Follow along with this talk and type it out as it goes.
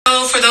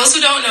those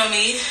who don't know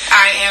me,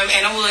 I am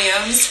Anna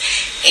Williams,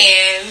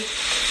 and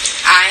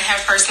I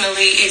have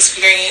personally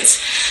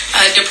experienced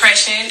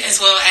depression as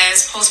well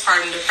as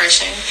postpartum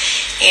depression.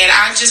 And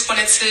I just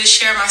wanted to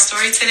share my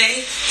story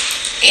today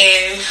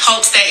in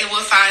hopes that it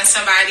will find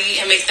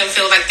somebody and make them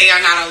feel like they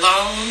are not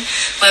alone.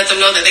 Let them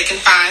know that they can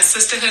find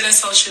sisterhood in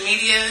social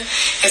media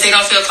if they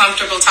don't feel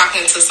comfortable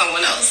talking to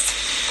someone else.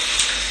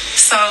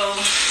 So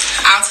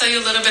I'll tell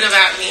you a little bit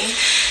about me.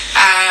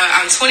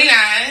 I'm 29.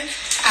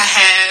 I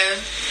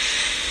have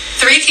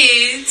 3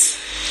 kids.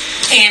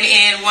 And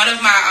in one of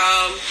my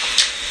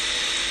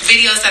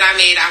videos that I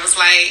made, I was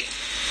like,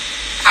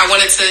 I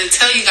wanted to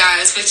tell you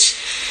guys which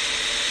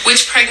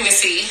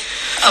pregnancy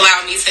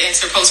allowed me to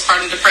enter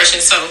postpartum depression.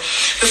 So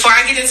before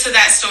I get into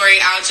that story,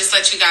 I'll just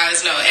let you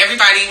guys know.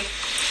 Everybody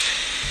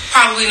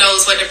probably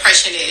knows what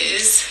depression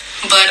is,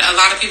 but a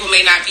lot of people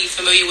may not be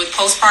familiar with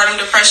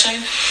postpartum depression,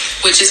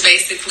 which is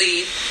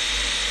basically,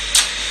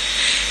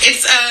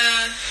 it's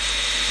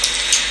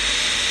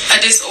a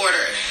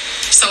disorder.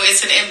 So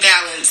it's an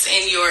imbalance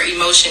in your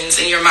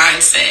emotions and your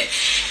mindset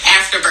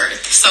after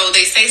birth. So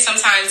they say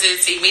sometimes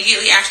it's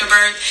immediately after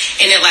birth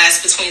and it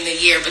lasts between the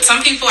year. But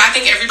some people, I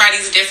think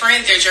everybody's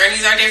different. Their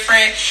journeys are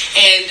different.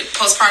 And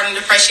postpartum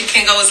depression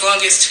can go as long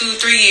as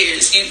 2-3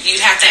 years. You'd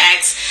have to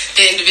ask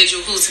the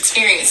individual who's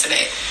experiencing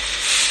it.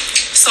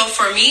 So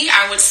for me,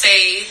 I would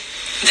say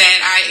that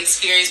I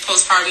experienced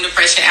postpartum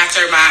depression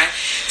after my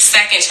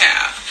second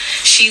child.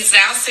 She's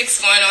now 6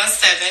 going on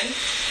 7.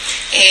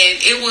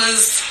 And it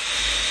was...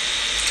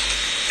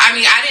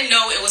 I didn't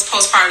know it was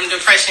postpartum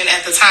depression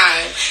at the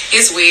time.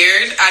 It's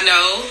weird, I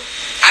know.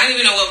 I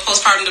didn't even know what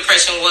postpartum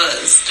depression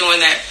was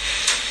during that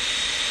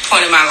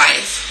point in my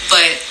life.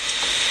 But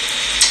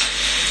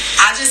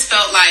I just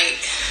felt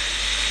like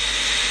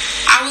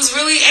I was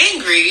really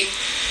angry.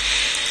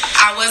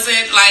 I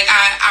wasn't like,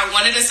 I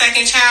wanted a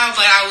second child,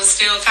 but I was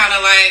still kind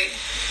of like,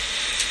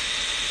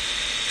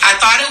 I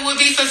thought it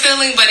would be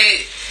fulfilling, but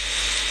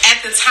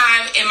at the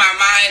time in my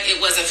mind, it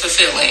wasn't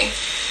fulfilling.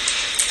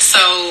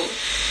 So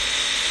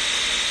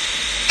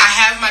I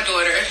have my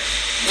daughter,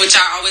 which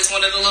I always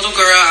wanted a little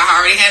girl.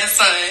 I already had a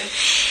son.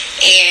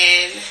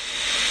 And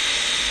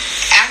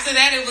after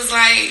that, it was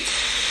like,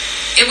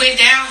 it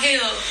went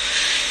downhill.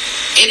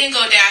 It didn't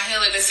go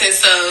downhill in the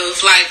sense of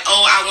like,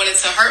 oh, I wanted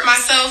to hurt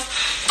myself,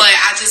 but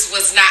I just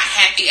was not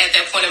happy at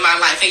that point in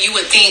my life. And you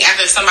would think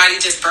after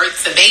somebody just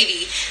births a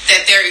baby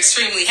that they're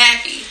extremely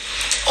happy.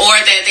 Or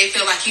that they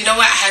feel like, you know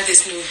what, I have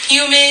this new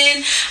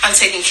human, I'm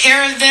taking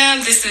care of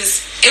them,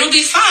 it'll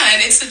be fun,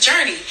 it's a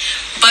journey.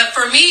 But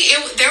for me,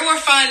 there were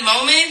fun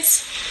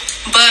moments,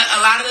 but a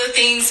lot of the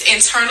things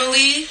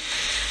internally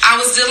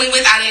I was dealing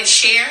with, I didn't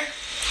share.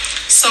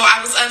 So I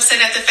was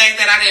upset at the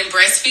fact that I didn't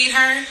breastfeed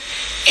her,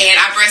 and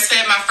I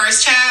breastfed my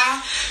first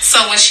child.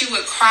 So when she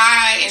would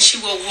cry and she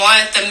would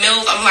want the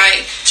milk, I'm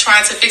like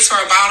trying to fix her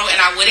a bottle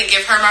and I wouldn't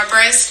give her my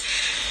breast.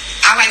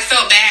 I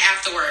felt bad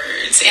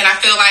afterwards, and I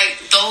feel like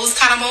those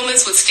kind of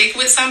moments would stick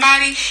with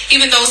somebody,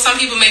 even though some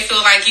people may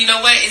feel like, you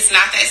know what, it's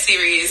not that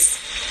serious.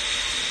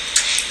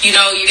 You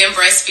know, you didn't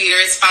breastfeed her,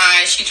 it's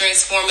fine, she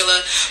drinks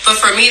formula. But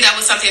for me, that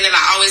was something that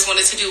I always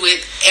wanted to do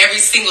with every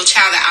single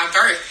child that I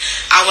birthed.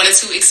 I wanted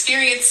to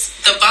experience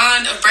the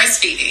bond of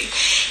breastfeeding.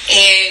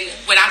 And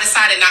when I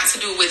decided not to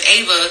do it with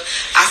Ava,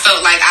 I felt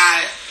like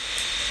I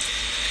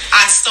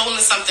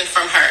stolen something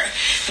from her,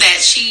 that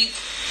she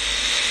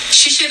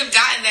should have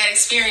gotten that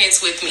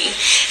experience with me.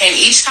 And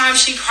each time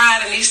she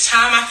cried and each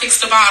time I fixed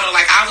the bottle,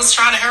 like I was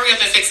trying to hurry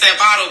up and fix that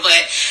bottle,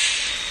 but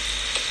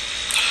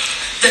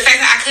the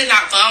fact that I could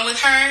not bond with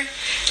her,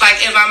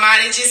 like in my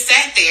mind, it just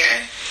sat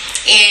there.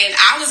 And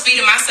I was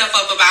beating myself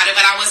up about it,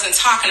 but I wasn't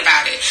talking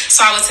about it.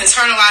 So I was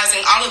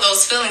internalizing all of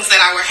those feelings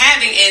that I were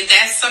having, and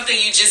that's something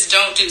you just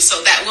don't do.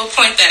 So that we'll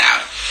point that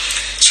out.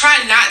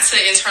 Try not to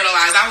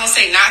internalize. I won't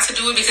say not to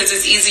do it because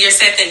it's easier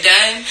said than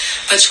done,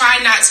 but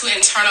try not to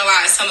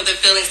internalize some of the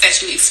feelings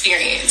that you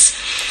experience.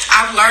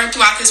 I've learned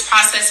throughout this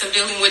process of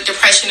dealing with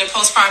depression and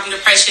postpartum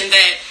depression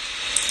that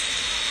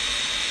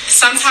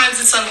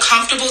sometimes it's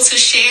uncomfortable to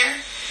share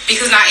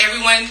because not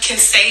everyone can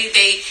say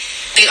they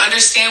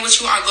understand what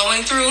you are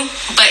going through,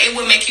 but it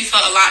would make you feel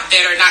a lot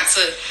better not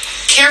to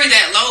carry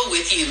that load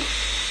with you.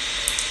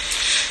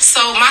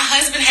 So my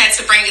husband had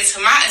to bring it to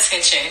my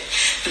attention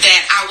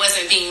that I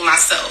wasn't being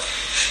myself.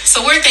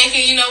 So we're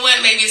thinking, you know what,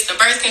 maybe it's the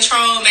birth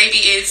control, maybe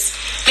it's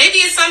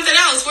something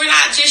else. We're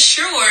not just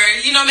sure.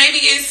 You know,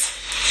 maybe it's,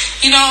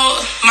 you know,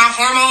 my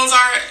hormones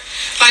aren't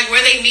like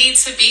where they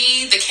need to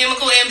be. The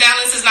chemical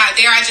imbalance is not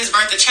there. I just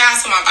birthed a child,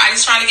 so my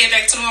body's trying to get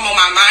back to normal.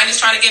 My mind is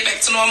trying to get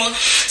back to normal.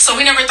 So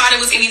we never thought it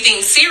was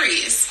anything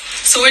serious.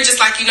 So we're just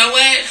like, you know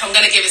what, I'm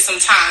going to give it some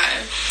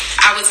time.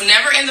 I was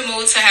never in the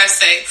mood to have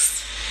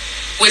sex,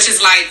 which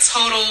is like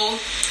total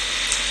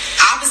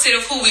opposite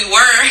of who we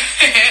were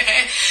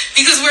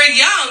because we're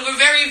young, we're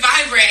very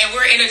vibrant, and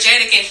we're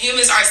energetic, and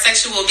humans are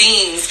sexual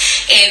beings,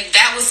 and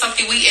that was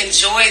something we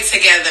enjoyed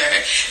together.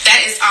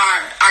 That is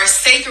our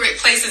sacred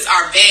place is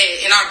our bed,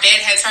 and our bed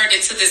had turned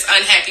into this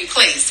unhappy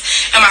place.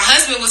 And my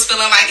husband was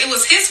feeling like it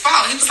was his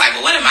fault. He was like,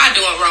 well, what am I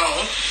doing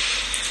wrong?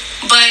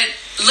 But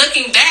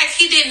looking back,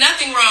 he did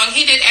nothing wrong.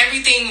 He did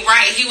everything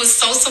right. He was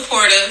so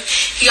supportive.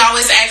 He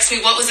always asked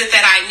me, what was it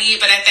that I need?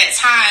 But at that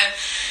time,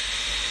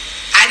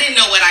 I didn't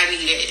know what I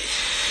needed.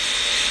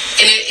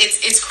 And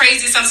it's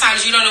crazy.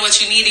 Sometimes you don't know what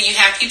you need, and you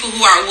have people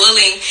who are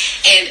willing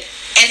and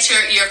at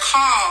your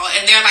call,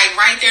 and they're like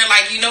right there,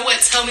 like, you know what,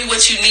 tell me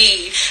what you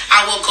need.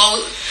 I will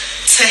go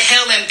to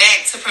hell and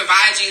back to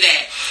provide you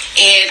that.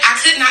 And I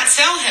could not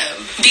tell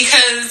him,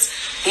 because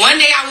one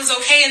day I was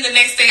okay and the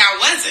next day I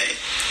wasn't.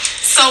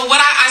 So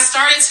what I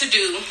started to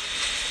do,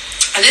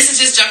 and this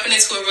is just jumping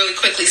into it really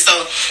quickly.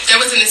 So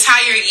there was an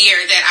entire year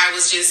that I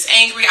was just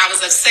angry. I was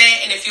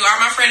upset. And if you are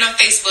my friend on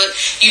Facebook,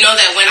 you know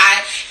that when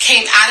I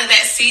came out of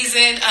that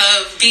season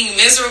of being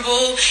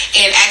miserable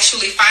and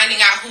actually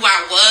finding out who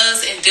I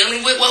was and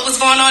dealing with what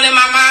was going on in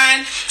my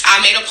mind,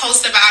 I made a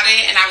post about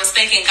it. And I was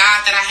thanking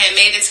God that I had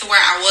made it to where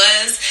I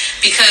was,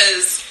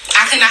 because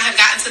I could not have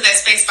gotten to that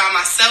space by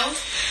myself.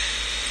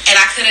 And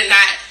I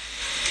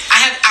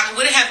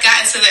wouldn't have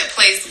gotten to that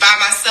place by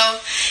myself,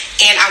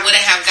 and I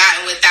wouldn't have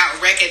gotten without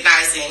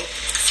recognizing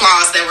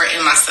flaws that were in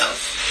myself.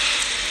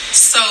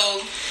 So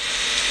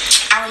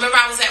I remember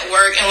I was at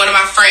work, and one of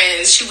my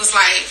friends, she was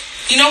like,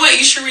 you know what,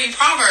 you should read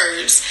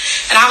Proverbs.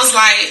 And I was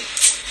like,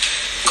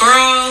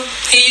 girl,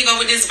 here you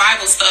go with this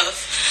Bible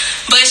stuff.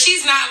 But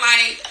she's not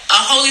like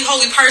a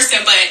holy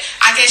person, but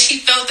I guess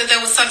she felt that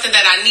there was something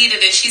that I needed,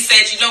 and she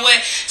said, you know what,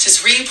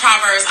 just read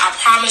Proverbs. I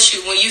promise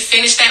you, when you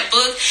finish that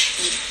book,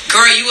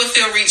 girl, you will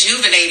feel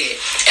rejuvenated.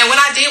 And what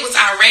I did was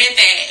I read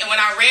that, and when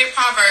I read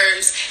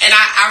Proverbs, and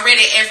I read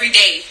it every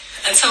day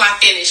until I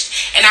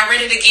finished, and I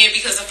read it again,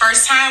 because the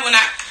first time when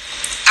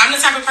I'm the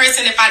type of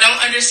person, if I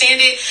don't understand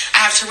it,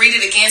 I have to read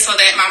it again so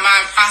that my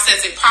mind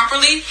processes it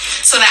properly,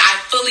 so that I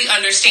fully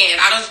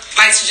understand. I don't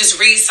like to just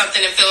read something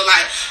and feel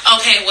like,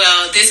 okay,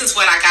 well, this is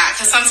what I got,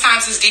 because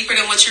sometimes it's deeper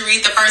than what you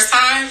read the first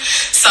time.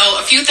 So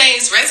a few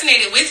things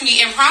resonated with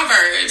me in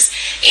Proverbs,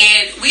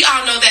 and we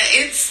all know that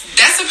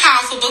that's a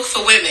powerful book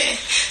for women.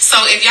 So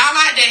if y'all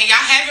like that and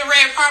y'all haven't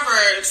read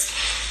Proverbs,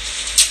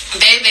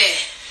 baby,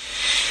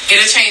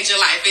 it'll change your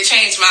life. It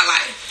changed my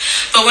life.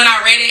 But when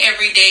I read it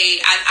every day,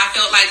 I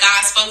felt like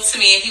God spoke to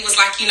me, and he was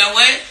like, you know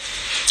what?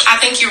 I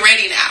think you're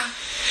ready now.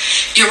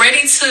 You're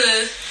ready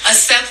to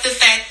accept the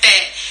fact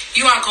that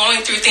you are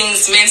going through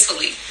things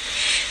mentally.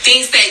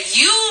 Things that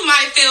you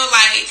might feel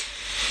like,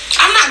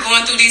 I'm not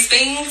going through these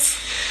things.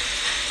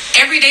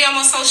 Every day I'm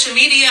on social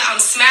media,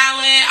 I'm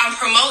smiling, I'm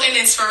promoting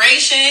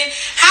inspiration.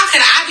 How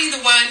could I be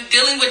the one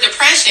dealing with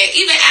depression?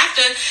 Even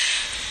after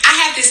I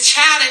had this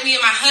child that me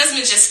and my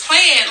husband just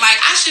planned, like,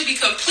 I should be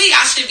complete,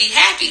 I should be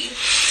happy.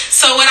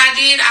 So what I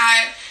did,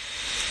 I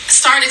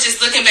started just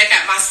looking back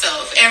at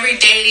myself.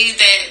 Every day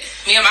that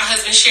me and my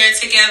husband shared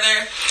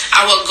together,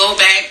 I would go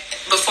back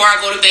before I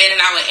go to bed and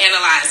I would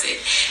analyze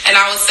it. And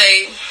I would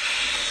say,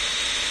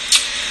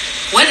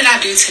 what did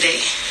I do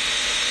today?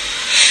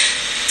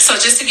 So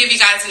just to give you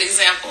guys an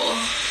example,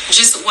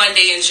 just one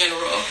day in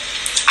general,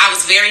 I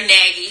was very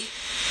naggy.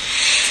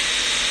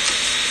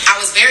 I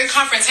was very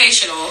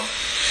confrontational.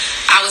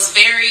 I was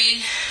very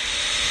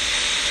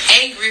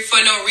angry for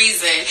no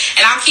reason.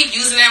 And I'll keep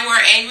using that word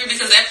angry,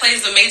 because that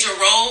plays a major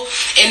role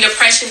in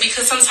depression,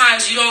 because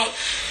sometimes you don't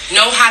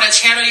know how to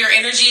channel your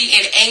energy,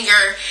 and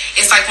anger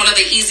is like one of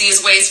the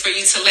easiest ways for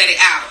you to let it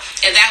out.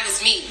 And that was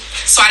me.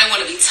 So I didn't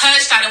want to be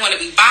touched. I didn't want to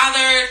be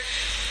bothered.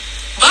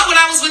 But when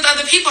I was with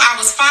other people, I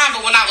was fine.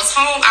 But when I was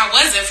home, I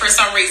wasn't, for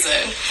some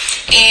reason.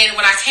 And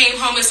when I came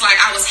home, it's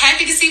like I was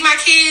happy to see my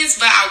kids,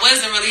 but I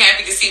wasn't really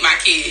happy to see my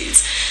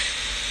kids.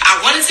 I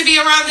wanted to be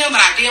around them,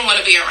 but I didn't want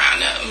to be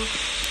around them.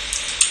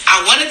 I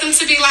wanted them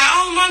to be like,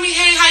 oh, mommy,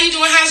 hey, how you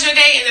doing? How's your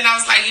day? And then I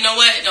was like, you know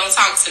what? Don't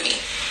talk to me.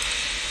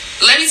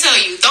 Let me tell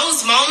you,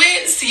 those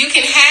moments you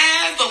can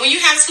have, but when you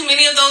have too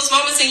many of those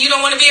moments and you don't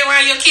want to be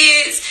around your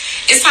kids,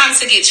 it's time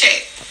to get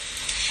checked.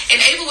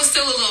 And Ava was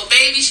still a little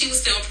baby. She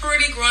was still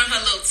pretty, growing her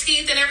little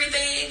teeth and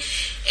everything.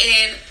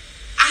 And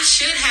I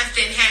should have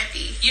been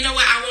happy. You know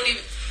what? I'm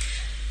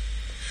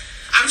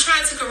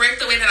trying to correct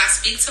the way that I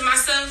speak to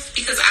myself,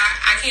 because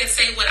I can't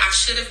say what I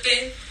should have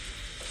been.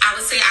 I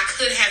would say I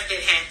could have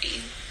been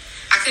happy.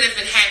 I could have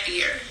been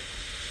happier.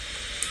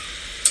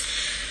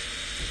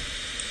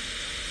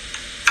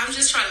 I'm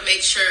just trying to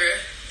make sure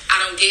I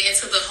don't get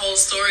into the whole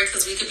story,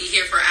 because we could be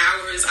here for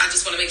hours. I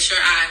just want to make sure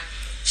I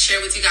share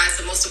with you guys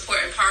the most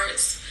important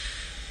parts.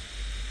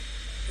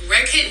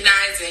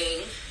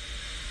 Recognizing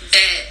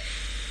that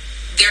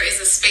there is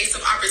a space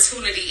of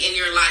opportunity in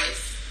your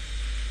life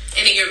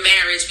and in your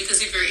marriage,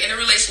 because if you're in a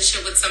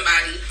relationship with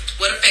somebody,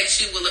 what affects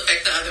you will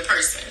affect the other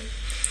person.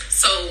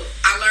 So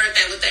I learned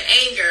that with the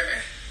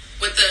anger,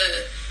 with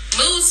the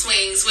mood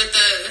swings,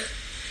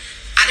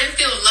 I didn't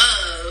feel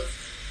love.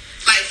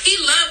 Like, he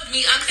loved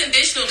me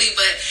unconditionally,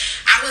 but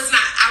I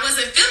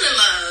wasn't feeling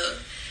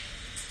love.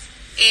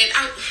 And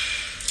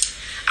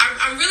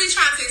I'm really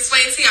trying to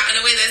explain to y'all in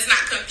a way that's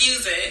not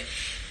confusing.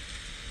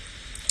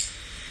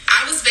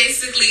 I was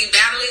basically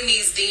battling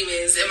these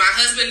demons, and my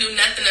husband knew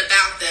nothing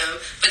about them,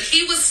 but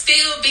he was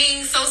still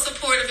being so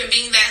supportive and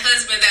being that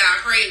husband that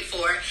I prayed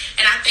for,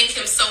 and I thank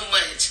him so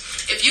much.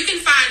 If you can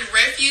find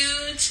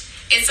refuge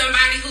and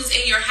somebody who's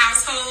in your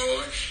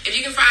household, if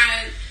you can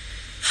find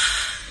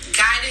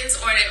guidance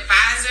or an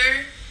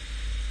advisor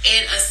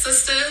and a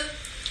sister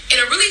and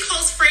a really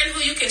close friend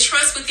who you can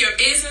trust with your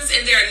business,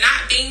 and they're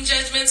not being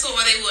judgmental,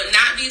 or they will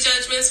not be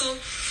judgmental,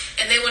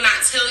 and they will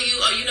not tell you,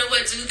 oh, you know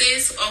what, do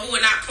this, or who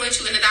will not point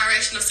you in the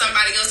direction of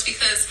somebody else,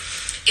 because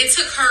it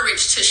took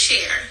courage to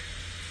share.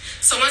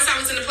 So once I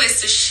was in a place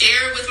to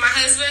share with my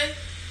husband,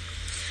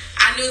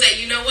 I knew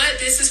that, you know what,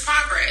 this is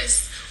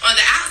progress. On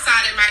the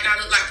outside, it might not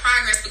look like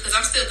progress because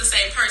I'm still the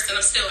same person.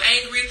 I'm still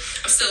angry.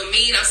 I'm still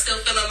mean. I'm still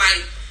feeling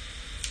like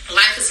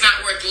life is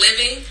not worth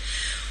living.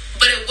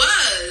 But it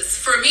was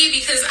for me,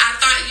 because I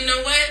thought, you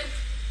know what?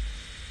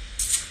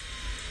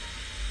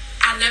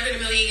 I never in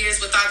a million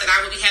years would thought that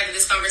I would be having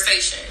this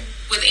conversation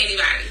with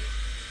anybody.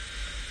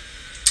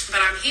 But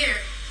I'm here.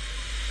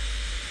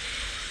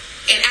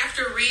 And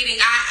after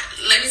reading,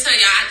 let me tell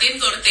y'all, I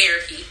didn't go to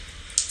therapy.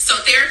 So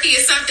therapy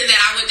is something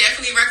that I would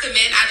definitely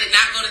recommend. I did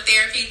not go to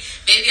therapy.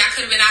 Maybe I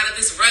could have been out of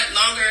this rut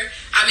longer.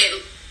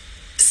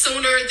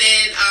 Sooner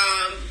than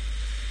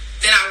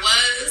I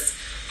was.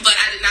 But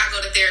I did not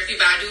go to therapy.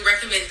 But I do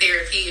recommend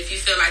therapy if you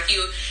feel like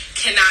you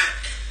cannot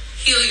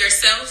heal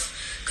yourself.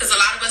 Because a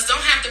lot of us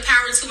don't have the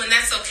power to, and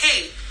that's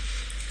okay.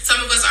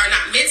 Some of us are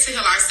not meant to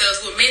heal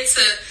ourselves. We're meant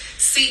to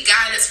seek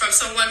guidance from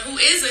someone who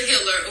is a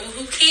healer,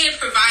 who can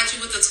provide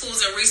you with the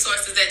tools and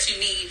resources that you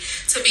need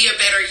to be a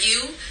better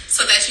you,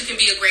 so that you can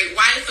be a great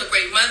wife, a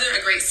great mother,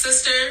 a great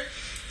sister,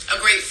 a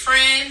great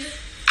friend.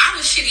 I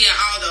was shitty at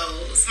all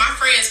those. My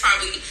friends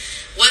probably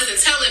wasn't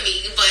telling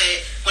me, but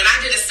when I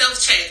did a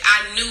self-check,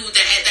 I knew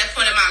that at that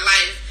point in my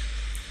life,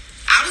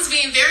 I was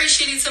being very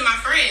shitty to my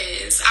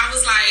friends. I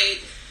was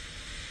like,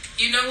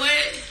 you know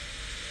what?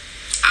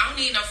 I don't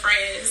need no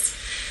friends.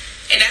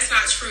 And that's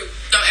not true.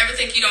 Don't ever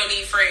think you don't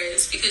need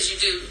friends, because you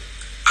do.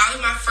 All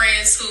of my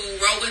friends who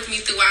rode with me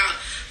throughout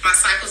my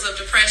cycles of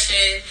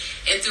depression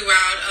and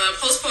throughout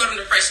postpartum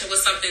depression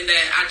was something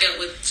that I dealt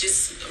with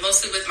just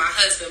mostly with my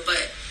husband.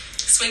 But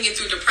swinging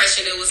through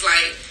depression, it was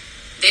like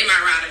they my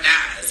ride or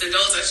dies. And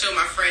those are still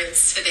my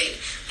friends today.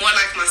 More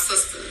like my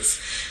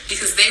sisters,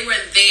 because they were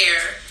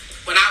there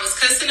when I was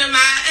cussing them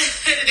out.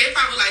 They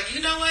probably like,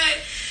 you know what?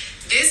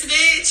 This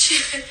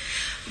bitch.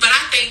 But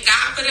I thank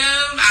God for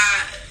them.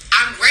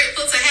 I'm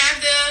grateful to have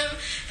them.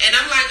 And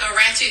I'm like a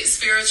ratchet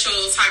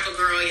spiritual type of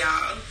girl,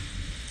 y'all.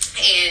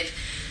 And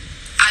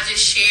I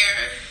just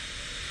share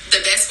the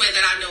best way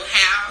that I know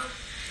how.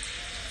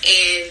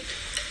 And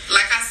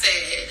like I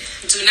said,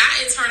 do not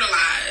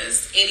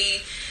internalize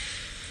any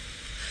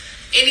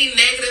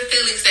negative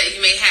feelings that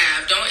you may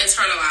have. Don't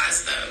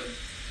internalize them.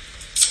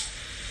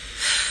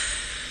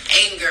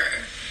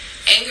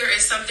 Anger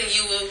is something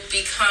you will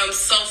become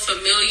so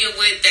familiar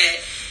with that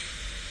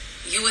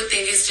you would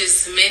think it's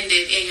just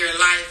mended in your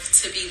life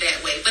to be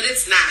that way. But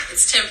it's not.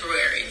 It's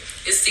temporary.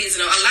 It's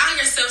seasonal. Allow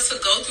yourself to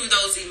go through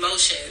those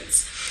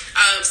emotions.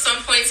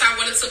 Some points I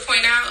wanted to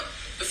point out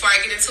before I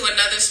get into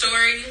another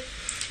story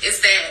is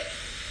that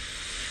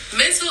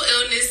mental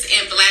illness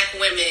in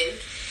Black women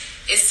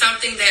is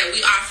something that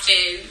we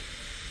often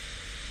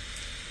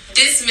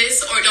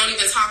dismiss or don't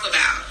even talk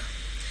about.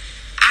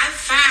 I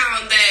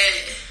found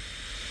that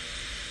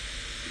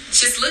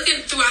just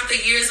looking throughout the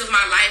years of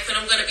my life, and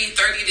I'm going to be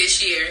 30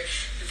 this year,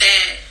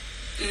 that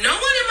no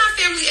one in my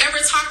family ever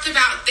talked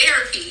about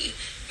therapy.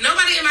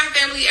 Nobody in my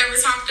family ever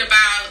talked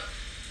about,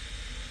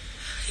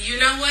 you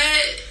know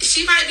what,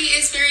 she might be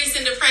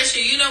experiencing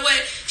depression. You know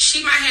what,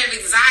 she might have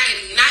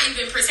anxiety, not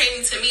even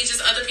pertaining to me,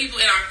 just other people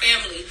in our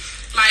family.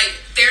 Like,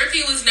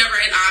 therapy was never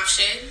an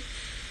option.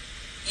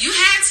 You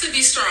had to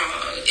be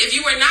strong. If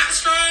you were not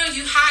strong,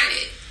 you hide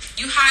it.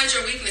 You hide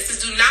your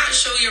weaknesses. Do not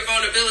show your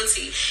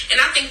vulnerability. And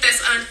I think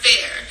that's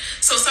unfair.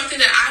 So something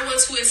that I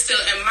want to instill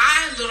in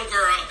my little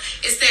girl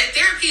is that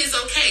therapy is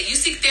okay. You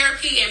seek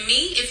therapy in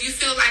me if you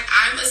feel like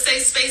I'm a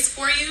safe space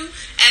for you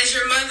as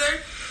your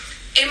mother.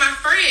 And my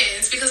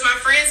friends, because my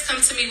friends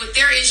come to me with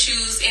their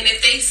issues, and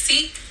if they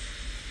seek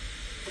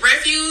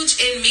refuge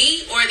in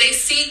me, or they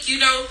seek,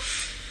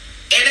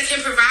 Anna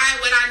can provide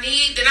what I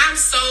need, then I'm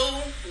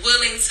so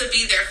willing to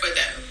be there for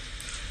them.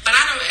 But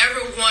I don't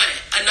ever want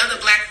another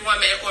Black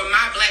woman or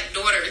my Black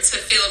daughter to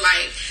feel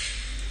like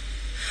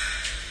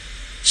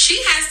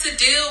she has to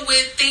deal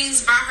with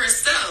things by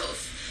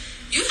herself.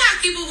 You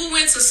have people who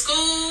went to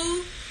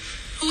school,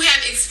 who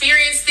have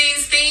experienced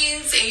these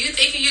things, and you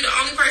thinking you're the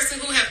only person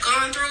who have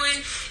gone through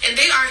it, and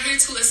they are here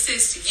to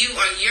assist you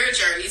on your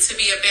journey to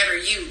be a better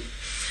you.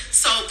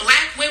 So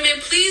Black women,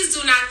 please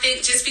do not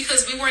think just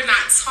because we were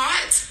not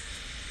taught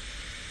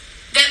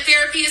that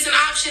therapy is an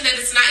option, that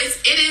it's not.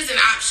 It is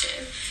an option.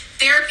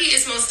 Therapy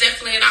is most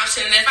definitely an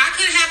option. And if I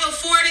could have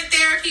afforded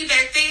therapy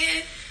back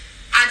then,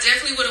 I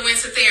definitely would have went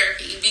to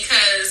therapy,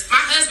 because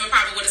my husband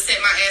probably would have sent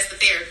my ass to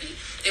therapy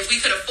if we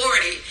could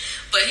afford it.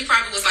 But he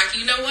probably was like,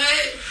 you know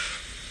what?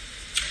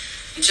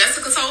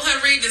 Jessica told her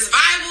to read this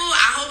Bible.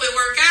 I hope it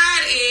worked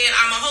out, and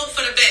I'm a hope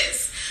for the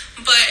best.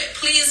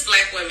 But please,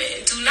 Black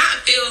women, do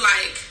not feel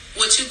like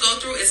what you go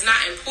through is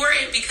not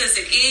important, because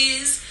it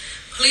is.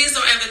 Please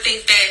don't ever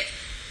think that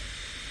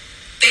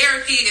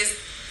therapy is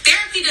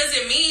Therapy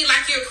doesn't mean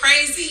like you're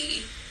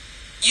crazy.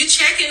 You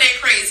checking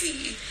that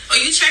crazy, or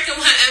you checking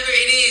whatever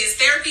it is.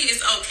 Therapy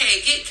is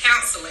okay. Get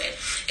counseling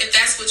if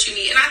that's what you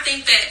need. And I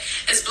think that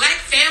as Black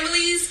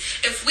families,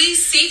 if we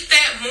seek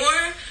that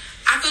more,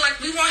 I feel like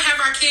we won't have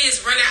our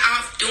kids running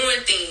off doing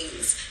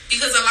things,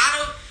 because a lot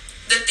of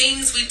the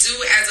things we do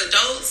as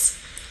adults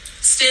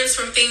stems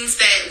from things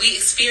that we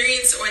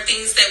experience or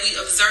things that we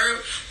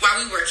observed while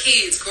we were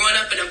kids, growing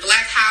up in a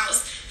Black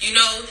house. You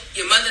know,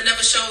 your mother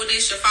never showed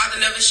this, your father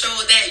never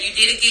showed that, you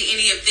didn't get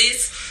any of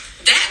this.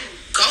 That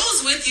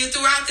goes with you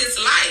throughout this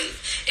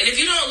life. And if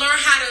you don't learn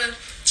how to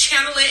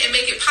channel it and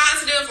make it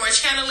positive, or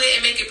channel it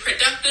and make it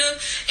productive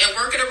and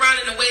work it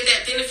around in a way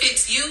that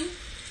benefits you,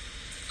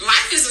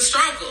 life is a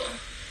struggle.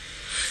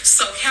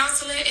 So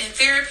counseling and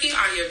therapy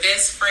are your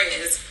best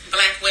friends.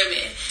 Black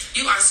women,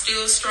 you are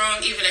still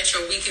strong even at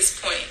your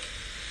weakest point.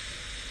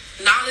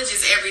 Knowledge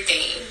is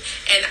everything.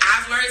 And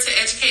I've learned to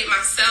educate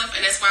myself,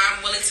 and that's why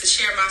I'm willing to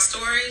share my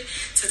story,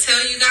 to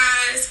tell you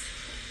guys,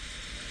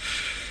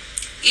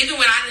 even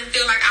when I didn't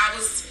feel like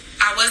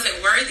I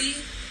wasn't worthy,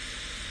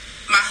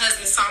 my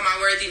husband saw my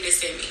worthiness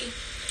in me.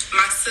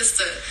 My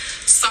sister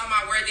saw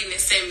my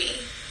worthiness in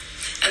me.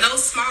 And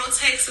those small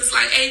texts is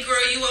like, hey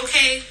girl, you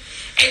okay?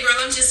 Hey girl,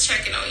 I'm just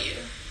checking on you.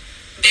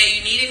 Babe,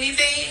 you need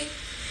anything?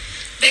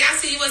 Babe, I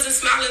see you wasn't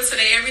smiling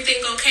today.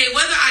 Everything okay?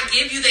 Whether I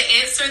give you the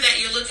answer that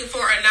you're looking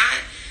for or not,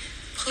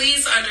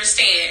 please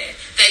understand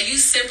that you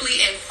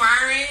simply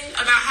inquiring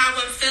about how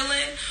I'm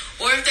feeling,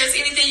 or if there's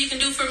anything you can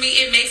do for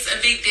me, it makes a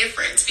big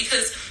difference,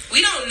 because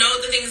we don't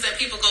know the things that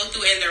people go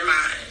through in their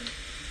mind.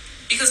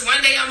 Because one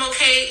day I'm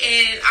okay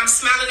and I'm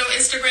smiling on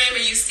Instagram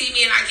and you see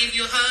me and I give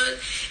you a hug,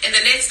 and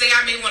the next day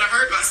I may want to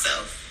hurt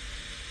myself.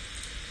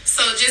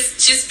 So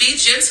just be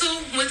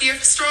gentle with your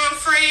strong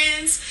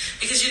friends,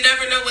 because you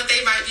never know what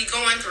they might be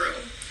going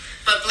through.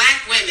 But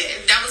Black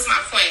women, that was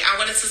my point. I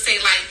wanted to say,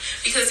 like,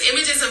 because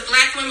images of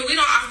Black women, we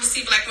don't often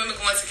see Black women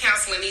going to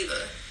counseling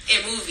either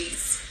in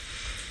movies.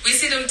 We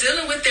see them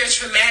dealing with their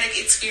traumatic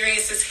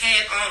experiences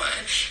head on.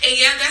 And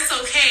yeah, that's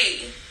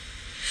okay.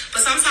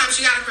 But sometimes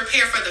you got to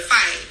prepare for the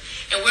fight,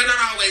 and we're not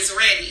always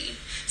ready.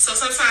 So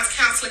sometimes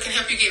counseling can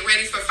help you get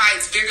ready for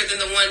fights bigger than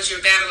the ones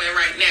you're battling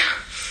right now.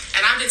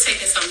 And I've been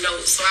taking some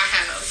notes, so I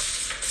have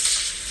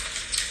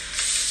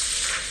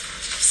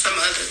some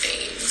other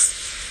things.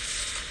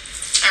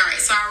 All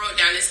right, so I wrote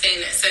down this thing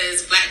that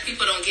says Black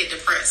people don't get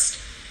depressed.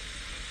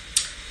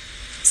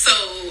 So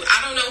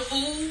I don't know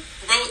who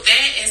wrote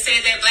that and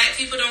said that Black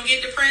people don't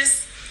get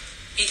depressed,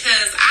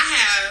 because I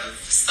have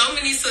so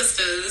many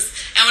sisters.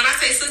 And when I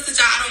say sisters,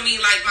 y'all, I don't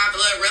mean like my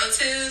blood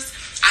relatives.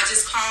 I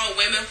just call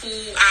women who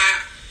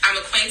I'm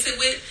acquainted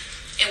with,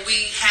 and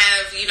we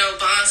have, you know,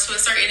 bonds to a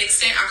certain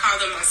extent. I call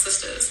them my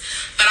sisters.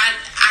 But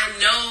I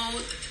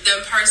know them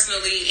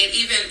personally, and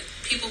even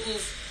people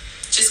who've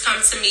just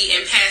come to me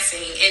in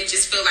passing and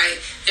just feel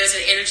like there's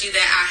an energy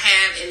that I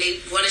have and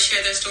they want to share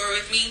their story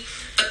with me.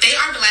 But they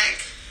are Black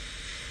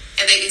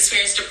and they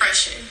experience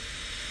depression.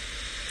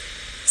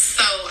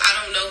 So I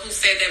don't know who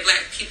said that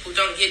Black people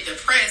don't get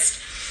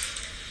depressed.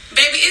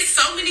 Baby, it's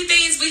so many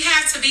things we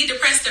have to be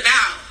depressed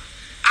about.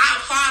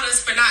 I applaud us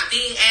for not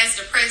being as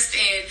depressed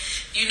and,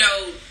 you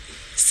know,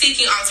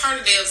 seeking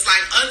alternatives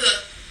like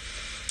other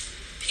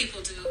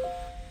people do,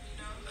 you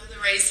know, other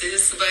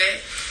races.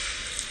 But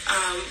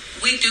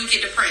we do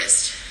get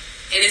depressed,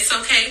 and it's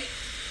okay,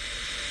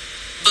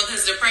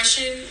 because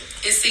depression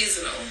is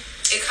seasonal.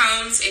 It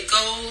comes, it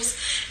goes,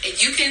 and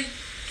you can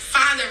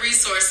find the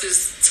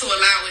resources to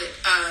allow it,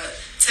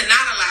 to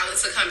not allow it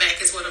to come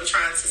back, is what I'm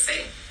trying to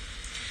say.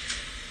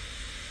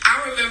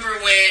 I remember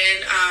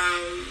when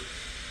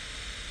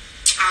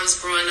I was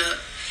growing up,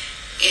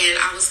 and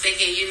I was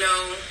thinking, you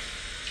know,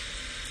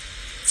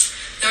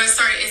 there were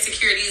certain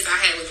insecurities I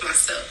had with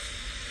myself.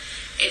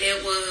 And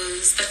it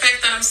was the fact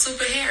that I'm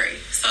super hairy.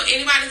 So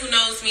anybody who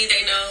knows me,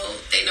 they know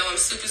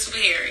I'm super, super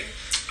hairy.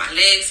 My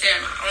legs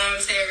hairy, my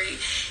arms hairy.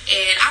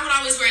 And I would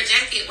always wear a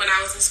jacket when I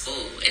was in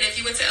school. And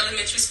if you went to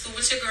elementary school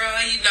with your girl,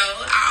 you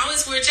know, I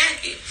always wear a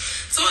jacket.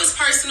 So it was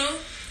personal.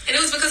 And it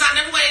was because I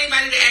never wanted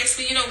anybody to ask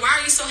me, you know, why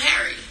are you so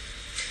hairy?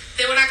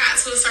 Then when I got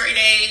to a certain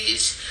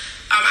age,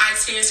 I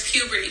experienced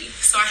puberty.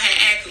 So I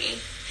had acne.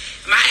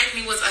 My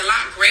acne was a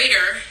lot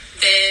greater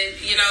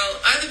than, you know,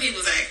 other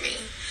people's acne.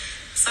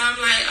 So I'm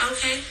like,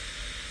 okay,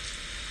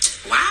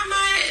 why am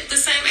I the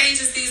same age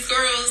as these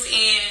girls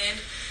and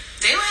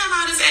they don't have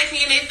all this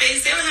acne in their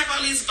face, they don't have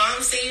all these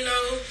bumps, and, you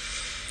know,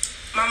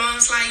 my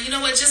mom's like, you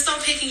know what, just don't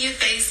pick in your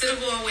face,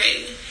 it'll go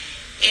away.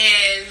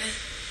 And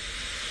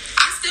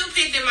I still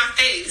picked in my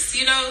face,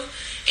 you know,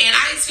 and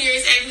I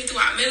experienced acne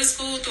throughout middle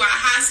school, throughout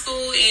high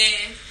school,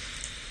 and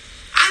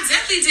I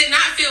definitely did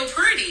not feel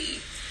pretty.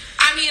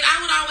 I mean, I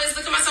would always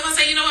look at myself and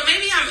say, you know what,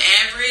 maybe I'm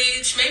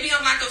average. Maybe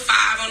I'm like a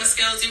 5 on the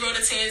scale, 0 to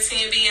 10,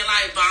 10 being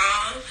like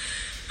bomb.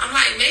 I'm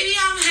like, maybe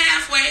I'm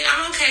halfway.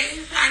 I'm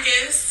okay, I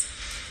guess.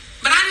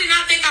 But I did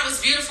not think I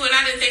was beautiful, and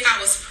I didn't think I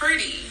was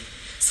pretty.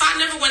 So I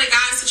never wanted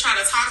guys to try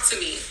to talk to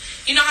me.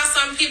 You know how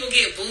some people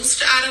get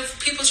boosted out of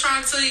people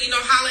trying to, you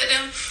know, holler at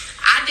them?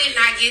 I I did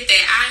not get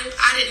that.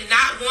 I did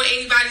not want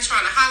anybody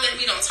trying to holler at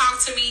me, don't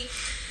talk to me.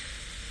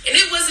 And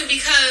it wasn't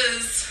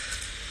because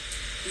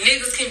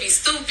niggas can be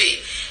stupid.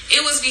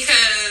 It was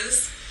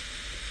because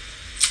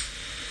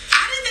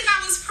I didn't think I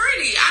was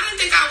pretty. I didn't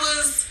think I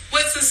was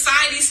what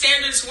society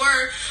standards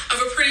were of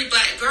a pretty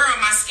black girl.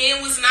 My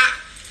skin was not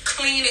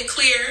clean and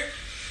clear.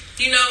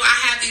 You know, I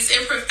have these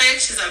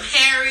imperfections. I'm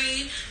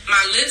hairy.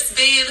 My lips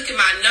big. Look at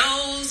my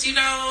nose, you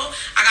know.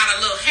 I got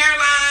a little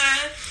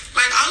hairline.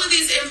 Like, all of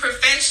these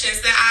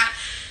imperfections that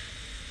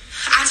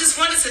I just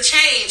wanted to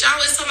change. I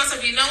always told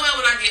myself, you know what,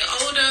 when I get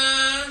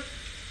older,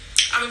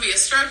 I'm going to be a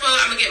stripper.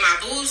 I'm going to get my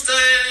boobs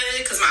done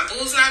because my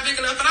boobs not big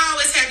enough. And I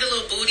always had the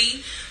little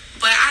booty.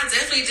 But I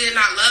definitely did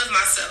not love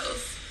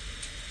myself.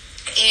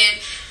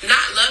 And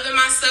not loving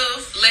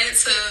myself led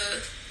to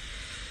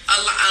a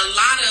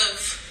lot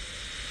of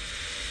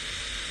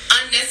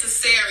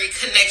unnecessary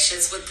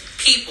connections with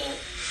people.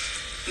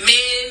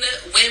 Men,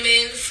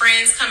 women,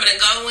 friends coming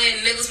and going.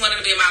 Niggas wanted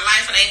to be in my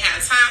life and I ain't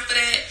had time for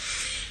that.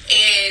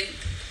 And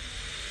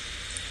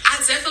I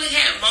definitely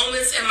had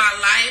moments in my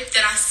life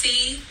that I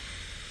see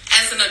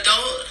as an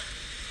adult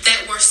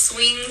that were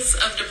swings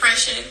of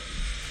depression.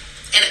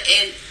 And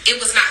it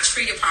was not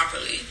treated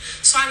properly.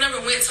 So I never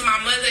went to my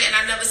mother and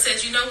I never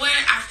said, you know what,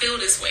 I feel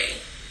this way.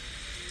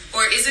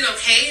 Or is it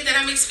okay that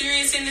I'm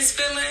experiencing this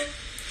feeling?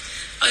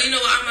 Oh, you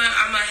know what,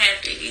 I'm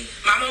happy.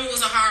 My mama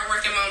was a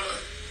hard-working mama.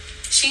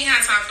 She ain't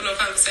had time for no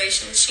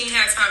conversation. She ain't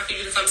had time for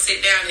you to come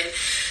sit down and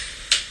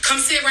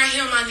come sit right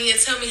here on my knee and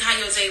tell me how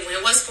your day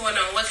went. What's going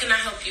on? What can I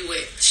help you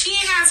with? She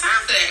ain't had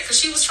time for that because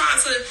she was trying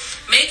to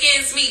make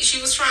ends meet. She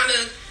was trying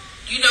to,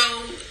 you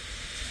know,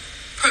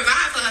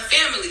 provide for her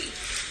family.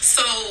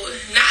 So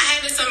not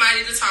having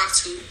somebody to talk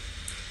to,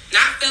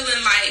 not feeling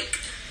like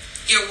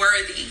you're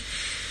worthy,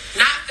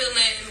 not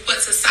feeling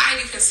what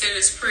society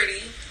considers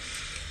pretty,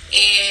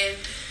 and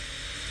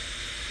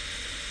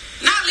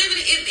not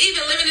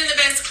even living in the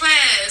best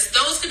class.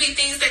 Those could be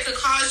things that could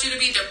cause you to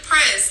be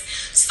depressed.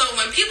 So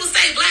when people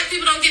say black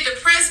people don't get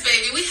depressed,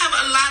 baby, we have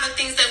a lot of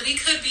things that we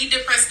could be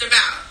depressed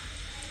about.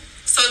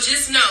 So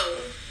just know,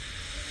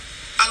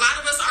 a lot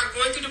of us are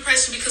going through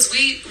depression because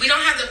we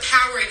don't have the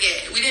power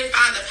yet. We didn't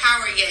find the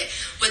power yet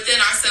within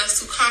ourselves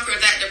to conquer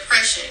that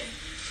depression.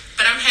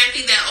 But I'm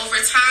happy that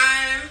over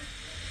time,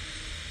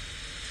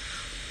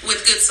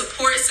 with good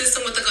support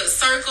system, with a good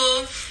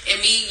circle, and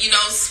me, you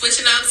know,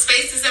 switching up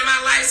spaces in my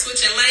life,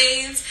 switching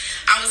lanes,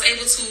 I was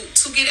able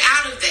to get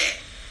out of that.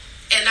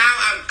 And now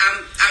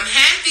I'm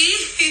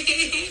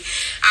happy.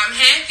 I'm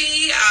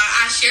happy.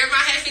 I share my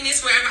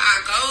happiness wherever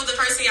I go. The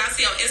person y'all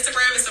see on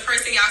Instagram is the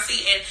person y'all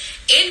see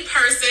in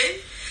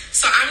person.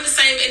 So I'm the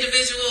same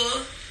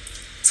individual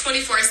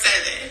 24/7.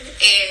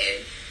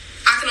 And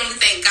I can only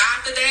thank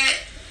God for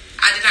that.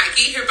 I did not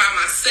get here by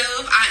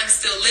myself. I am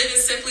still living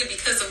simply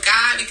because of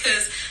God.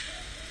 Because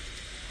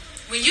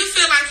when you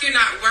feel like you're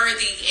not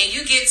worthy and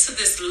you get to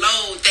this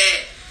low that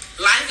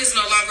life is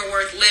no longer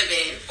worth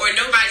living or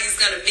nobody's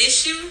going to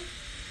miss you,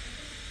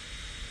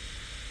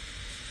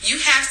 you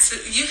have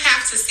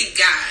to seek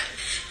God.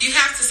 You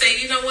have to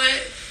say, you know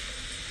what?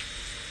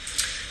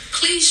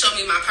 Please show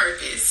me my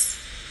purpose.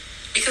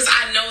 Because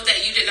I know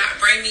that you did not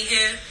bring me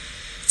here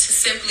to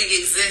simply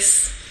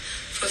exist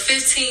for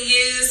 15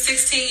 years,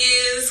 16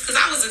 years, because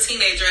I was a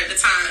teenager at the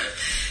time.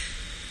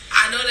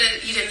 I know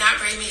that you did not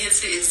bring me here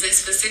to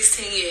exist for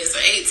 16 years or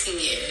 18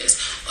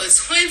 years or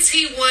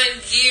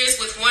 21 years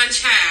with one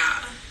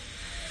child.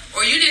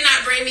 Or you did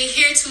not bring me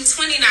here to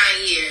 29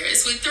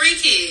 years with 3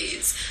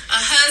 kids, a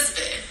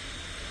husband,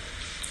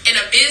 and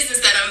a business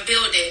that I'm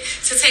building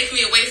to take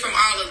me away from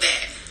all of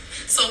that.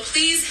 So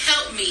please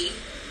help me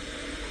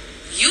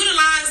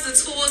utilize the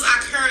tools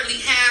I currently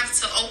have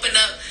to open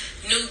up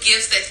new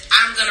gifts that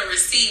I'm going to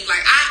receive.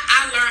 Like,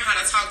 I learned how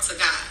to talk to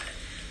God.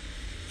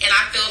 And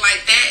I feel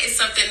like that is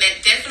something that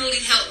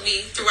definitely helped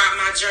me throughout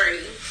my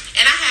journey.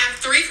 And I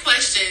have 3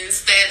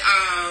 questions that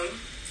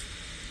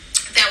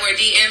were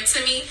DM'd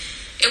to me.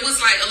 It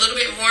was like a little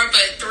bit more,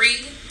 but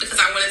 3 because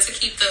I wanted to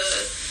keep the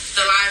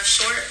live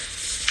short.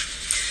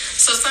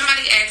 So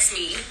somebody asked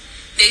me,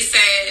 they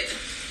said,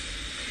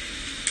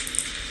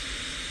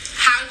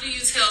 how do you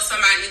tell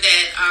somebody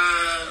that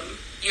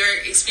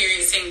you're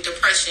experiencing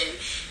depression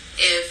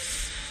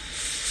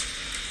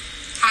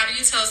how do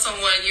you tell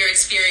someone you're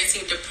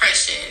experiencing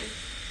depression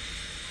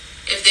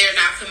if they're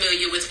not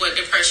familiar with what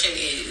depression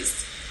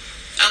is?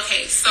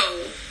 Okay, so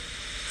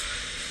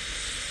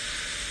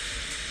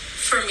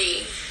for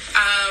me,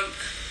 I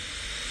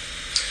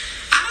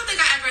don't think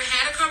I ever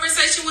had a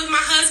conversation with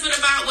my husband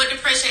about what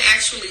depression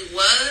actually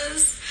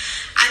was.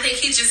 I think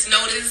he just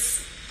noticed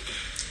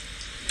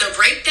the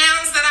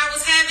breakdowns that I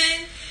was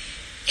having,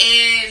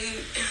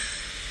 and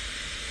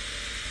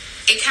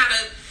it kind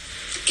of,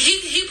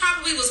 he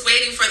probably was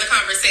waiting for the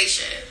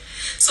conversation.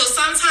 So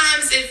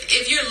sometimes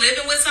if you're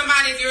living with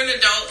somebody, if you're an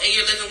adult and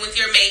you're living with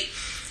your mate,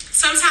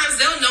 sometimes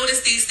they'll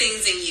notice these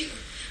things in you,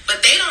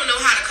 but they don't know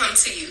how to come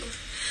to you.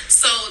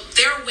 So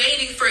they're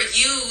waiting for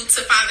you to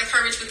find the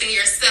courage within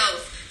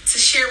yourself to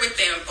share with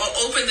them or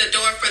open the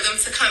door for them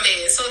to come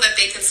in so that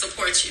they can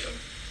support you.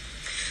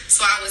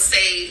 So I would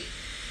say,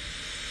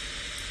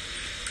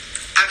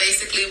 I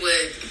basically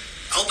would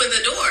open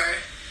the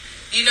door,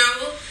 you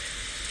know,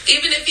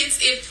 even if you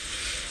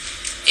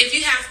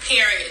have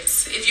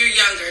parents, if you're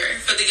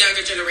younger, for the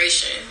younger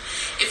generation,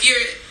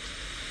 here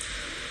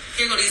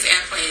go these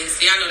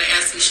airplanes. Y'all know the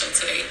Ashley show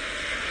today.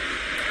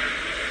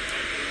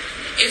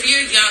 If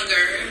you're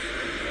younger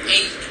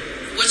and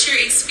what you're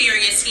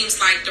experiencing seems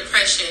like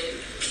depression,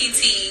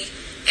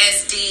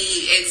 PTSD,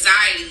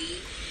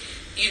 anxiety,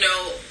 you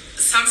know,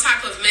 some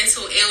type of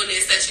mental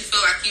illness that you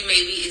feel like you may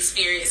be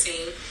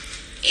experiencing,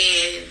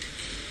 and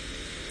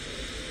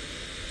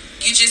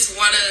you just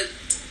want to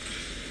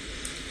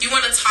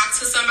talk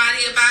to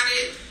somebody about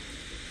it,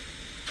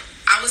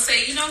 I would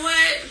say, you know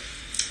what?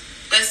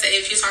 Let's say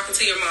if you're talking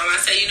to your mom,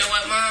 I say, you know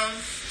what, Mom?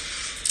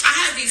 I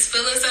have these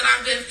feelings that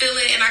I've been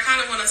feeling, and I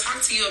kind of want to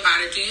talk to you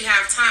about it. Do you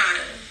have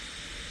time?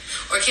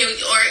 Or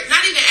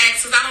not even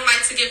ask, because I don't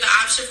like to give the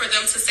option for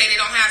them to say they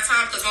don't have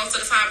time, because most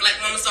of the time Black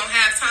mamas don't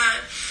have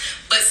time.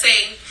 But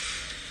say,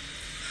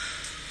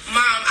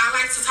 Mom, I'd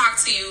like to talk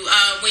to you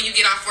when you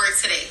get off work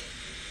today.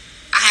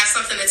 I have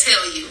something to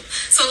tell you.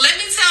 So let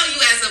me tell you,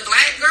 as a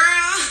Black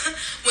girl,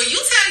 when you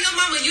tell your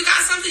mama you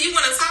got something you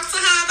want to talk to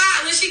her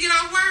about when she get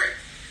off work,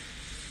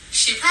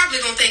 she probably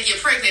gonna think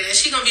you're pregnant, and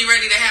she gonna be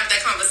ready to have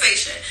that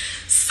conversation.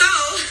 So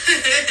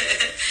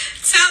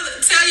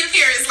tell your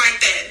parents like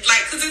that,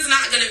 like, because it's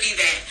not gonna be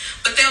that,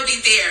 but they'll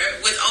be there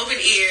with open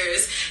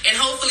ears and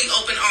hopefully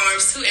open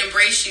arms to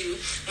embrace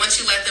you once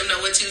you let them know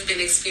what you've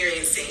been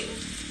experiencing.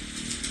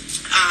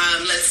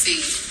 Let's see.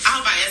 I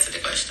hope I answered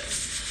the question.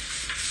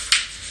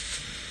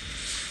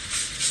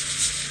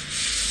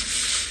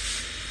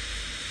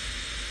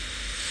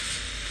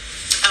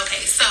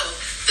 Okay, so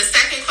the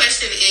second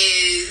question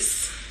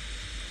is,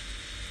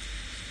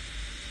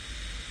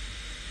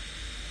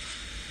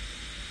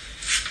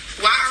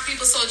 why are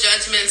people so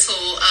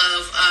judgmental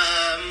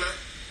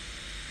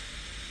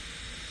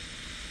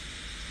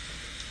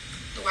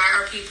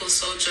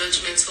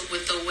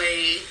with the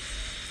way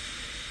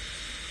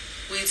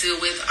we deal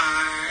with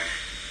our,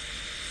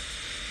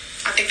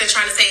 I think they're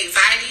trying to say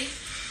anxiety.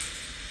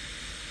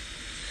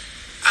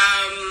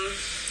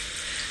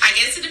 I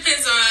guess it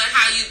depends on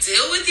how you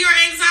deal with your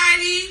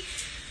anxiety.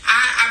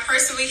 I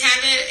personally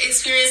haven't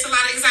experienced a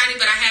lot of anxiety,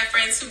 but I have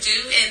friends who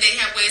do, and they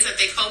have ways that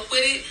they cope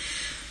with it.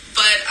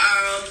 But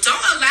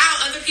don't allow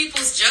other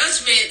people's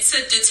judgment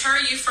to deter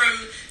you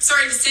from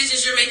certain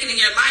decisions you're making in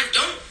your life.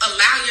 Don't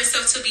allow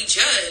yourself to be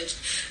judged.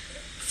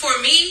 For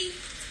me,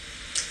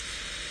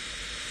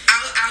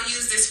 I'll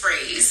use this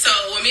phrase. So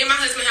when me and my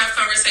husband have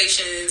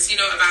conversations, you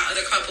know, about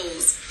other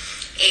couples,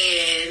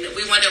 and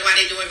we wonder why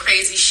they're doing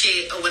crazy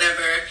shit or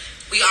whatever,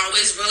 we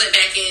always reel it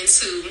back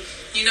into,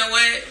 you know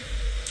what?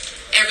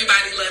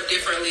 Everybody loves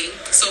differently,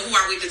 so who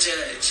are we to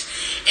judge?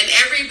 And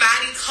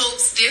everybody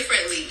copes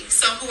differently,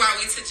 so who are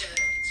we to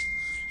judge?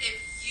 If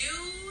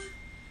you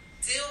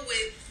deal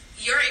with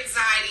your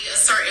anxiety a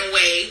certain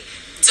way,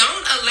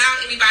 don't allow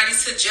anybody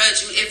to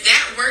judge you. If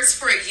that works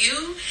for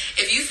you,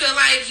 if you feel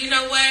like, you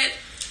know what,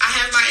 I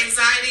have my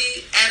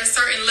anxiety at a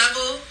certain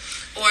level,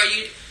 or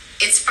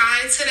it's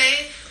fine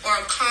today, or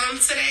I'm calm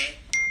today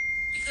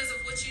because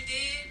of what you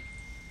did,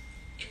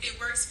 if it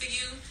works for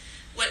you,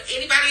 what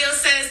anybody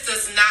else says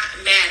does not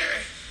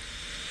matter,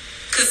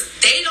 because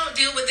they don't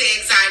deal with the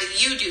anxiety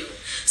you do.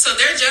 So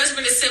their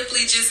judgment is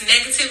simply just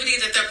negativity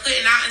that they're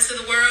putting out into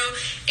the world,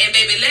 and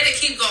baby, let it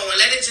keep going.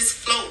 Let it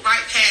just float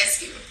right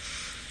past you.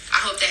 I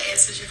hope that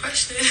answers your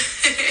question. And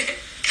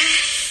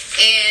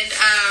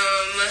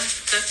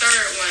the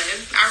third one,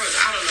 I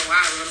don't know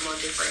why I wrote them on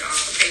different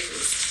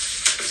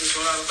papers. I just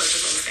wrote all the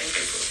questions on the same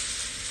paper.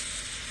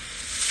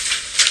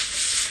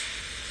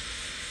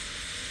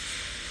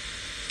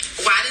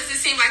 Why does it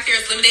seem like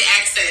there's limited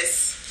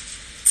access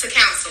to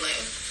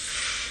counseling?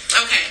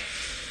 Okay,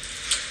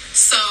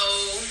 so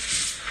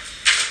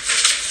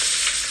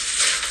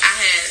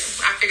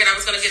I figured I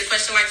was going to get a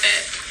question like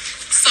that.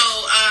 So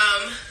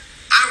I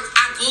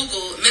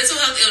Googled mental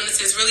health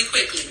illnesses really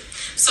quickly.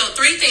 So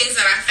 3 things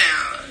that I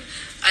found: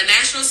 a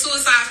National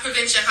Suicide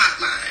Prevention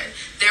Hotline.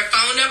 Their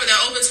phone number,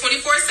 they're open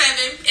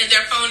 24/7, and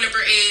their phone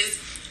number is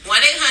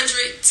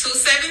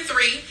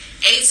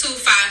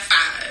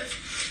 1-800-273-8255.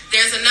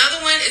 There's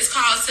another one, it's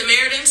called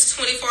Samaritan's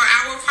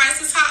 24-Hour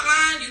Crisis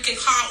Hotline. You can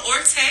call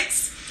or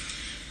text.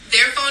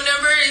 Their phone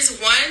number is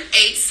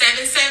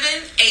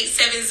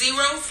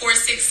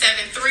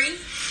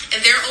 1-877-870-4673,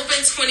 and they're open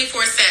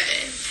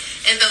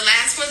 24/7. And the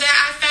last one that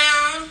I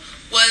found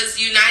was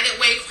United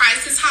Way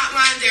Crisis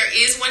Hotline. There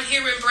is one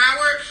here in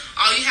Broward.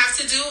 All you have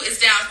to do is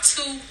dial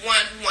 211.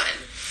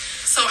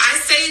 So I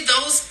say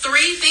those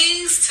 3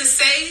 things to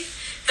say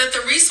that the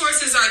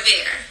resources are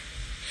there.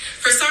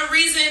 For some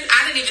reason,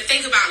 I didn't even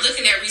think about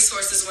looking at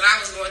resources when I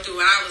was going through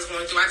what I was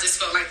going through. I just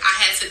felt like I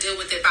had to deal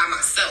with it by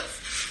myself.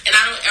 And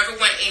I don't ever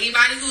want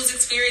anybody who's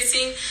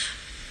experiencing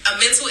a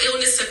mental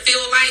illness to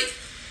feel like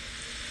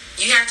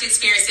you have to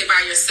experience it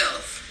by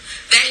yourself.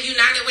 That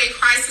United Way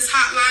Crisis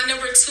Hotline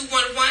number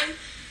 211,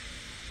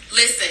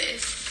 listen,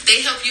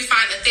 they help you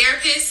find a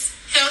therapist,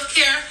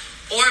 healthcare,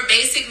 or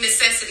basic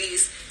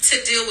necessities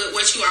to deal with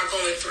what you are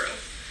going through.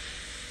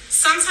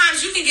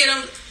 Sometimes you can get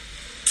them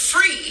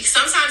free.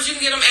 Sometimes you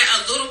can get them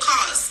at a little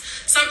cost.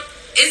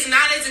 It's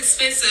not as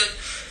expensive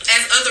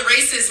as other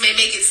races may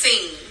make it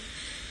seem.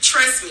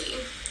 Trust me.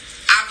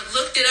 I've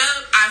looked it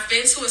up. I've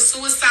been to a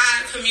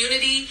suicide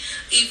community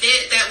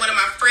event that one of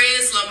my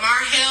friends,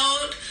 Lamar,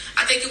 held.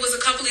 I think it was a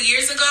couple of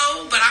years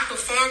ago, but I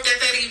performed at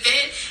that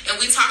event and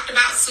we talked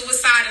about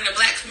suicide in the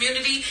Black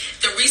community.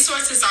 The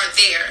resources are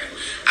there.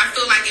 I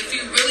feel like if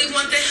you really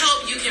want the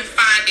help, you can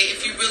find it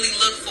if you really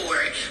look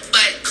for it.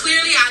 But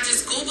clearly I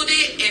just Googled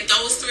it and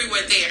those three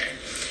were there.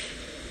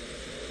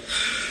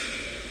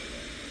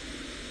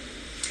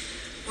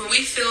 When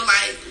we feel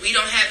like we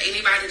don't have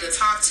anybody to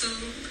talk to,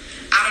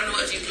 I don't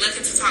know if you're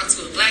looking to talk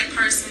to a Black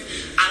person.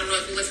 I don't know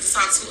if you're looking to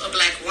talk to a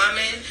Black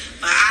woman,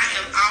 but I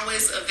am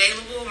always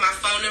available. My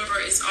phone number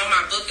is on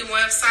my booking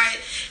website.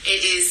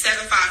 It is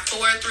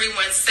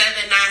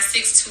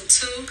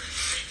 754-317-9622.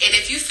 And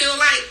if you feel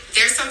like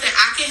there's something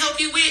I can help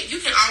you with,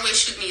 you can always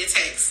shoot me a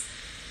text.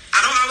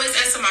 I don't always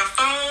answer my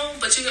phone,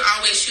 but you can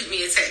always shoot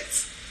me a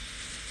text.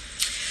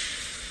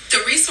 The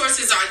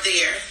resources are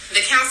there.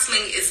 The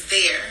counseling is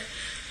there.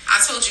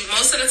 I told you,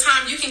 most of the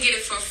time you can get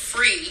it for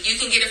free. You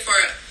can get it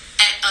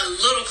at a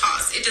little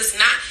cost. It does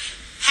not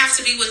have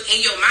to be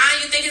within your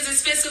mind. You think it's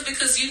expensive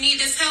because you need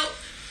this help,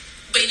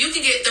 but you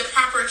can get the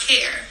proper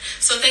care.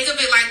 So think of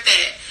it like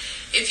that.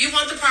 If you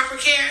want the proper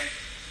care,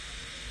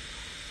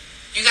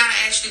 you gotta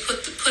actually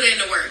put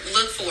in the work.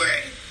 Look for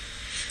it.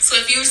 So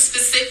if you're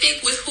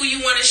specific with who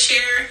you want to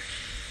share,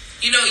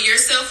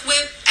 yourself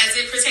with as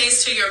it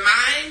pertains to your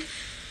mind,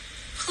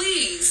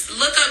 please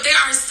look up. There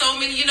are so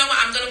many. You know what?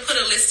 I'm going to put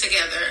a list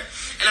together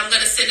and I'm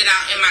going to send it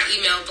out in my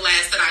email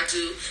blast that I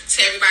do to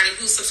everybody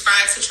who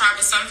subscribes to Tribe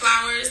of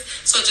Sunflowers.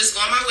 So just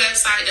go on my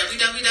website,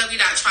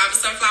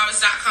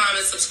 www.tribeofsunflowers.com,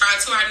 and subscribe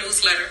to our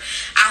newsletter.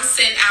 I'll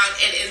send out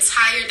an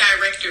entire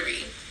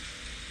directory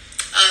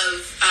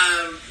of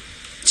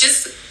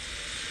just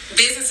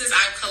businesses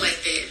I've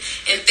collected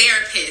and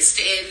therapists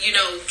and,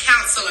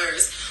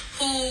 counselors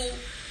who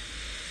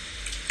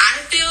I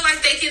feel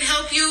like they can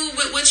help you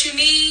with what you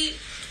need.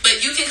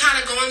 But you can kind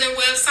of go on their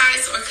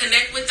websites or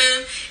connect with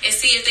them and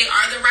see if they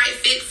are the right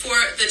fit for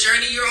the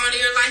journey you're on in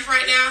your life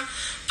right now.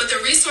 But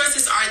the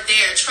resources are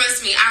there.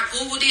 Trust me, I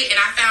Googled it and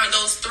I found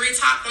those 3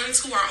 top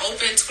ones who are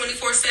open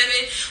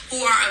 24/7,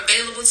 who are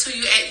available to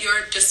you at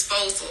your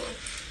disposal.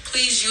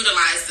 Please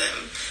utilize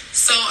them.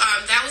 So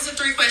that was the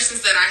 3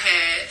 questions that I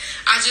had.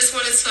 I just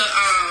wanted to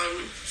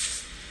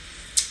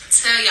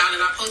tell y'all, and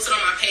I posted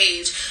on my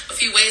page, a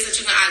few ways that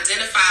you can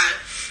identify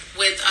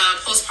with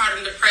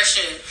postpartum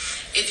depression.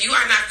 If you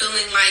are not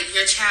feeling like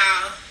your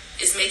child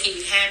is making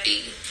you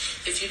happy,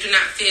 if you do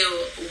not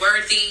feel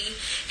worthy,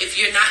 if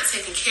you're not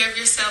taking care of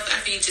yourself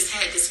after you just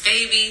had this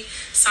baby,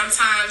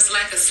 sometimes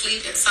lack of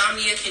sleep,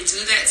 insomnia can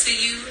do that to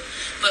you.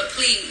 But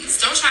please,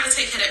 don't try to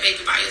take care of that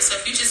baby by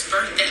yourself. You just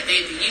birthed that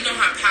baby. You know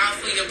how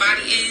powerful your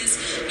body is.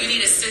 You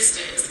need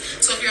assistance.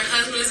 So if your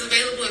husband is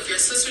available, if your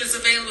sister is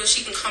available,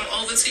 she can come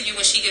over to you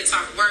when she gets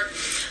off work.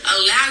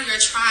 Allow your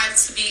tribe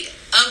to be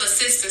of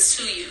assistance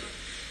to you.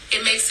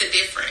 It makes a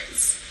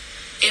difference.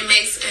 It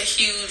makes a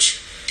huge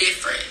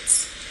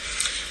difference.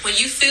 When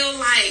you feel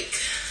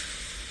like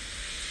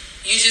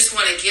you just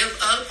want to give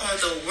up on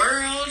the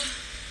world,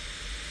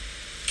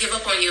 give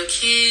up on your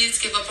kids,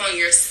 give up on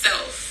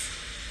yourself,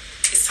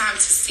 it's time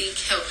to seek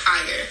help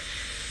higher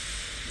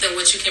than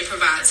what you can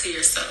provide to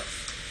yourself.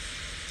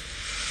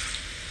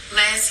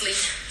 Lastly,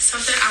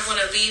 something I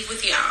want to leave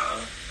with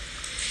y'all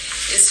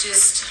is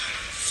just,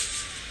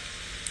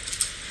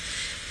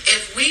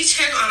 if we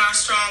check on our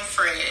strong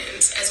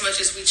friends as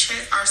much as we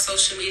check our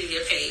social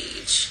media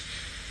page,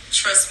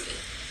 trust me,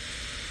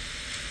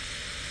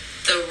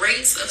 the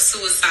rates of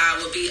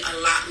suicide will be a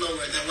lot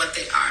lower than what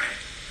they are.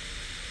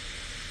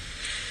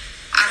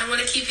 I don't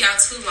want to keep y'all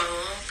too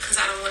long because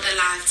I don't want the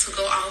live to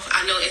go off.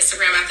 I know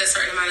Instagram after a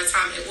certain amount of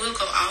time it will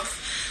go off,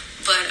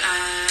 but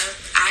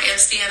I am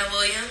Stiana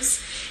Williams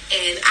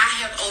and I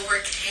have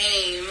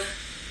overcame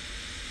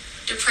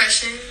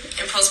depression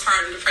and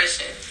postpartum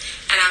depression,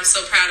 and I'm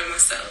so proud of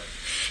myself.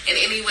 In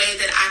any way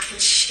that I can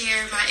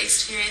share my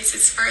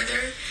experiences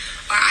further,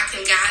 or I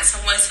can guide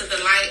someone to the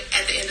light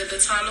at the end of the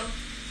tunnel,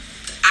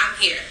 I'm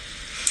here.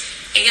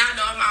 And y'all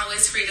know I'm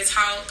always free to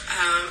talk.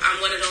 I'm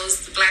one of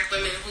those Black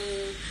women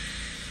who,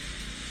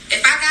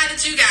 if I got it,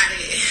 you got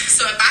it.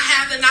 So if I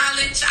have the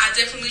knowledge, I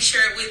definitely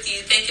share it with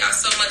you. Thank y'all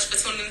so much for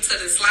tuning into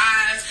this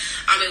live.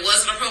 It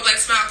wasn't a Pro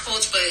Black Smile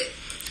Coach, but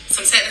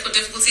some technical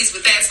difficulties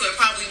with that, so it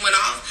probably went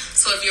off.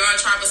 So if you're on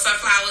Tribe of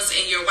Sunflowers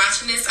and you're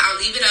watching this, I'll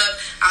leave it up.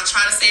 I'll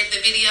try to save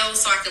the video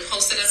so I can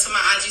post it into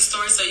my IG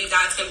story so you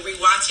guys can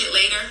rewatch it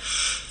later.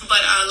 But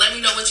let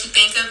me know what you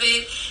think of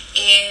it.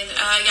 And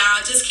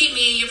y'all, just keep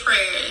me in your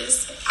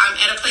prayers. I'm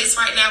at a place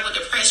right now with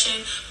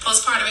depression.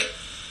 Postpartum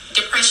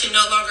depression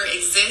no longer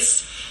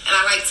exists, and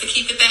I like to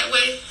keep it that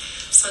way.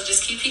 So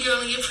just keep your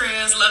girl in your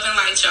prayers. Love and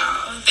light,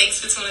 y'all. Thanks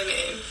for tuning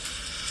in.